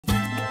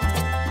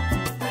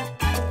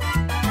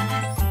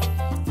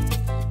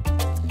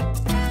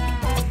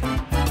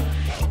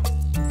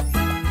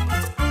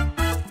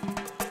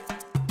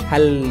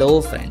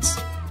Hello friends.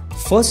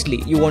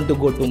 Firstly, you want to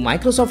go to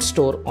Microsoft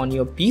Store on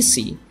your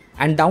PC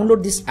and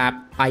download this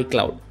app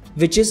iCloud,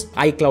 which is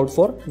iCloud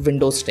for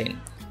Windows 10.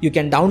 You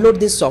can download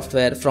this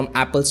software from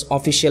Apple's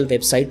official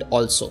website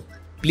also.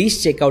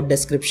 Please check out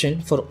description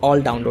for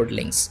all download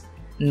links.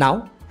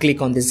 Now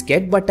click on this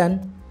Get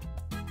button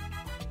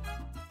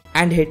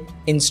and hit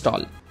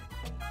Install.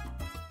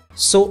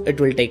 So it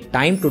will take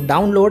time to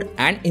download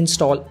and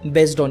install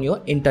based on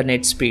your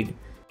internet speed.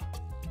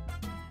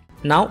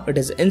 Now it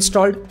is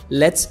installed,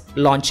 let's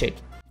launch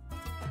it.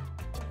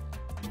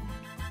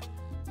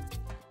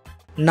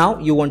 Now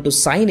you want to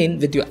sign in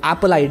with your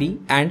Apple ID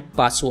and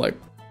password.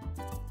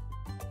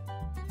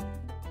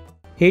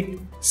 Hit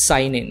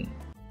Sign In.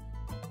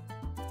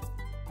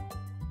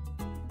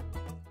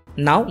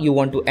 Now you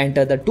want to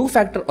enter the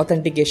two-factor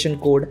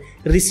authentication code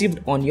received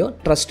on your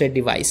trusted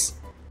device.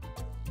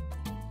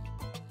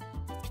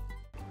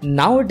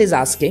 Now it is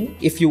asking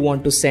if you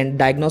want to send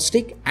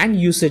diagnostic and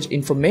usage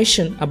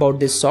information about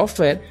this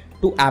software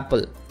to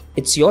Apple.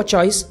 It's your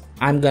choice.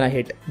 I'm gonna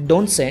hit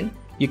Don't Send.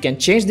 You can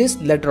change this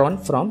later on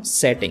from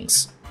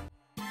settings.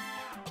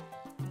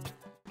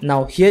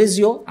 Now here is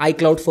your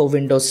iCloud for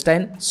Windows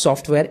 10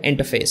 software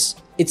interface.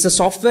 It's a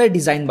software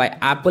designed by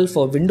Apple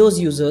for Windows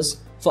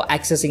users for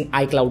accessing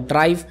iCloud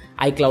Drive,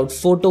 iCloud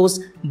Photos,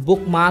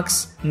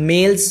 bookmarks,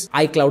 mails,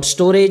 iCloud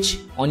storage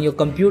on your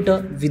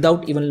computer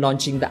without even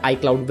launching the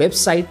iCloud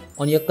website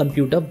on your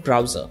computer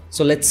browser.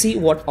 So let's see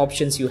what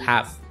options you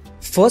have.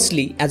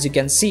 Firstly, as you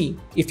can see,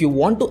 if you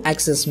want to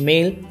access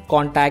mail,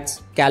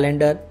 contacts,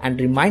 calendar and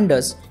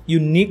reminders, you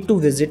need to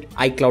visit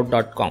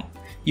iCloud.com.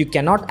 You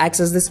cannot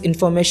access this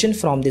information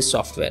from this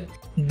software.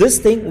 This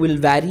thing will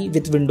vary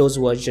with Windows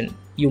version.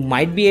 You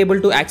might be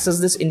able to access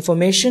this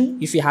information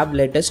if you have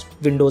latest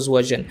Windows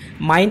version.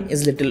 Mine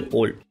is little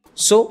old.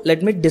 So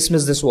let me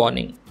dismiss this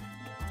warning.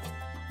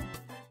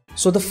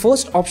 So the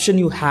first option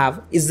you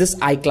have is this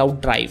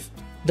iCloud Drive.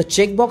 The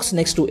checkbox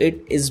next to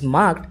it is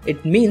marked.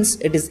 It means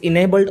it is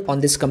enabled on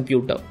this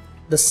computer.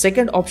 The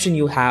second option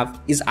you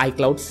have is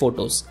iCloud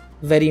Photos.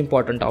 Very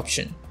important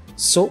option.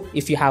 So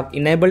if you have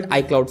enabled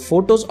iCloud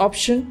Photos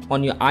option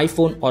on your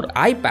iPhone or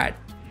iPad,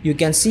 you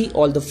can see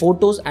all the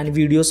photos and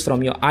videos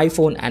from your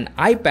iPhone and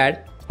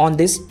iPad on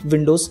this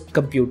Windows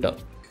computer.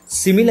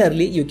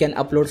 Similarly, you can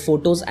upload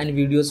photos and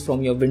videos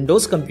from your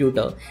Windows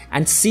computer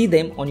and see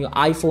them on your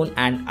iPhone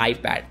and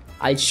iPad.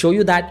 I'll show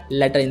you that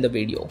later in the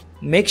video.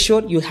 Make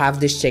sure you have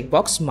this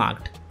checkbox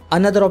marked.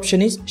 Another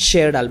option is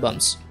shared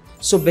albums.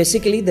 So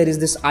basically there is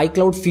this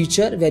iCloud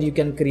feature where you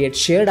can create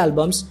shared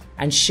albums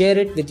and share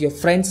it with your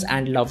friends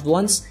and loved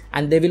ones,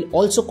 and they will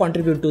also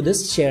contribute to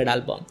this shared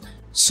album.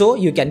 So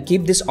you can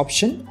keep this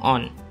option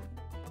on.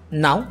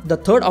 Now the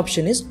third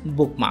option is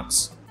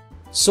bookmarks.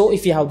 So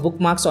if you have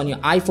bookmarks on your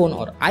iPhone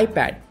or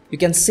iPad, you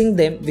can sync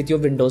them with your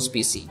Windows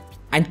PC.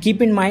 And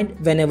keep in mind,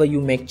 whenever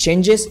you make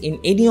changes in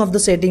any of the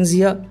settings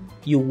here,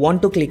 you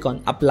want to click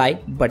on Apply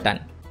button.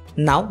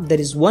 Now there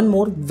is one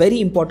more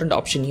very important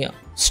option here,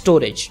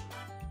 storage.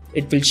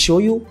 It will show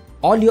you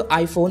all your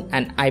iPhone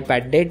and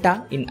iPad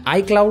data in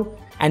iCloud,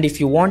 and if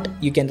you want,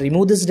 you can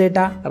remove this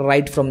data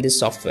right from this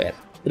software.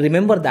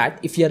 Remember that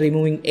if you are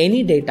removing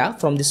any data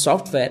from this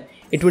software,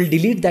 it will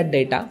delete that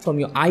data from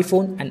your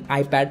iPhone and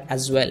iPad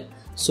as well.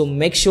 So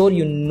make sure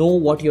you know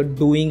what you're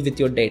doing with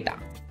your data.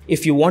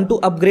 If you want to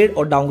upgrade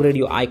or downgrade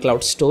your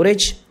iCloud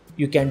storage,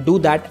 you can do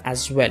that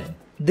as well.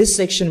 This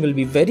section will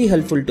be very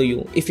helpful to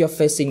you if you're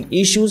facing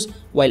issues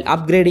while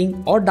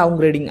upgrading or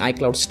downgrading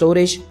iCloud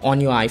storage on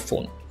your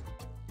iPhone.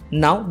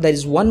 Now there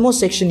is one more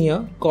section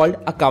here called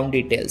Account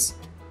Details.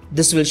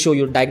 This will show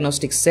you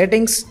diagnostic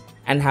settings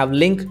and have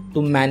link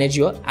to manage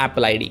your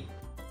Apple ID.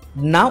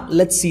 Now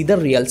let's see the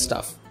real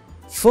stuff.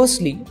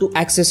 Firstly, to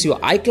access your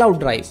iCloud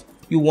Drive,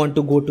 you want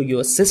to go to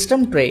your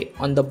system tray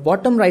on the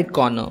bottom right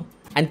corner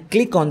and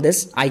click on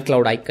this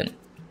iCloud icon.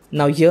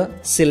 Now here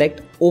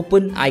select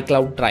Open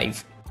iCloud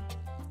Drive.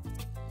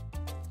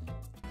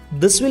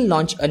 This will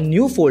launch a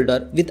new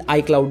folder with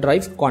iCloud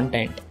Drive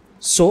content.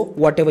 So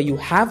whatever you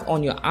have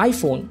on your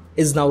iPhone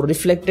is now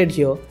reflected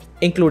here,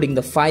 including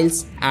the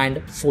files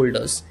and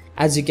folders.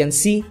 As you can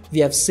see, we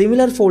have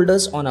similar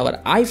folders on our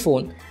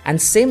iPhone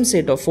and same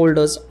set of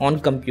folders on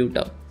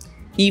computer.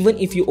 Even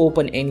if you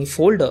open any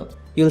folder,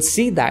 you'll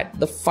see that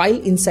the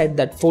file inside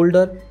that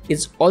folder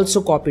is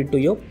also copied to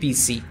your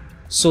PC.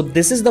 So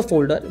this is the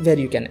folder where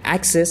you can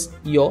access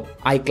your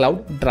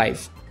iCloud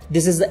Drive.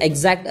 This is the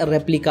exact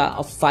replica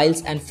of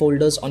files and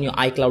folders on your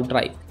iCloud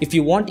Drive. If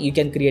you want, you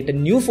can create a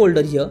new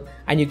folder here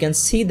and you can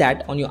see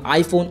that on your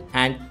iPhone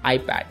and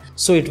iPad.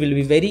 So it will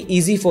be very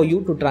easy for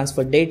you to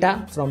transfer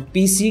data from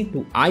PC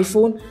to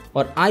iPhone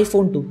or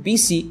iPhone to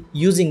PC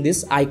using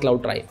this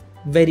iCloud Drive.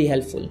 Very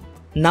helpful.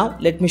 Now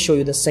let me show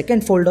you the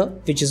second folder,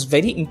 which is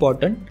very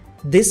important,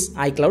 this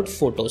iCloud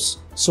Photos.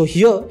 So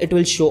here it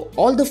will show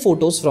all the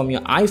photos from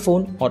your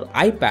iPhone or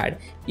iPad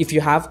if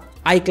you have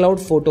iCloud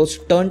Photos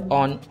turned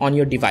on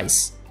your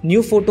device.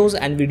 New photos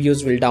and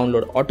videos will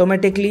download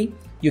automatically.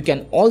 You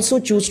can also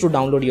choose to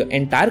download your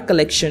entire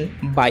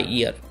collection by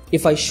ear.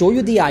 If I show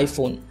you the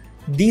iPhone,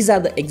 These are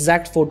the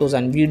exact photos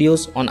and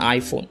videos on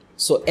iPhone.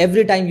 So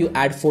every time you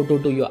add photo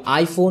to your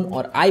iPhone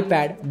or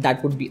iPad,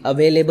 that would be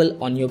available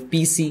on your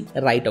PC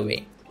right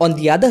away. On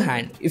the other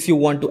hand, if you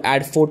want to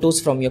add photos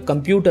from your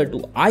computer to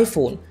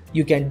iPhone,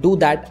 you can do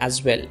that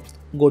as well.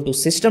 Go to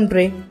System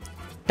Tray,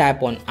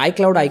 tap on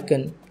iCloud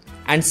icon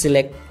and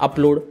select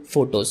Upload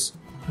Photos.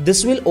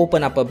 This will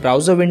open up a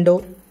browser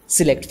window.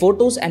 Select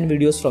photos and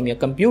videos from your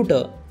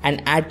computer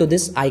and add to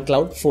this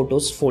iCloud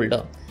Photos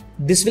folder.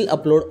 This will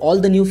upload all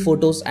the new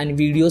photos and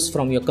videos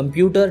from your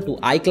computer to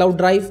iCloud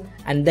Drive,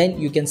 and then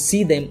you can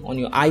see them on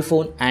your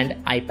iPhone and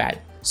iPad.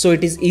 So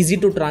it is easy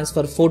to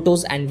transfer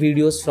photos and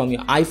videos from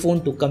your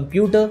iPhone to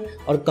computer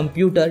or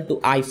computer to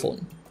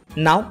iPhone.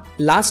 Now,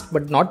 last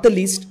but not the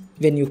least,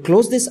 when you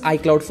close this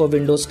iCloud for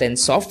Windows 10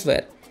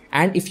 software,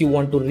 and if you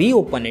want to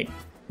reopen it,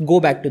 go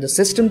back to the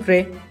System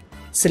Tray,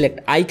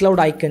 select iCloud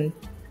icon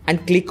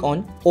and click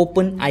on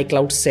Open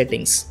iCloud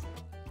Settings.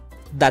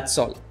 That's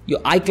all. Your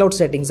iCloud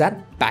settings are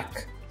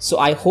back. So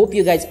I hope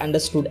you guys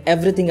understood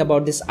everything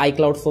about this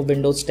iCloud for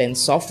Windows 10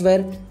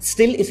 software.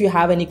 Still, if you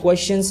have any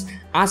questions,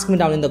 ask me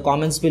down in the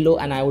comments below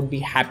and I would be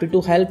happy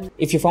to help.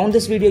 If you found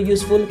this video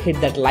useful, hit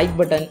that like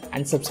button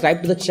and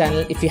subscribe to the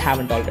channel if you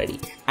haven't already.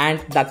 And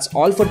that's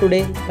all for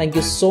today. Thank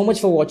you so much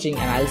for watching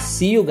and I'll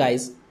see you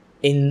guys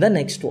in the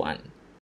next one.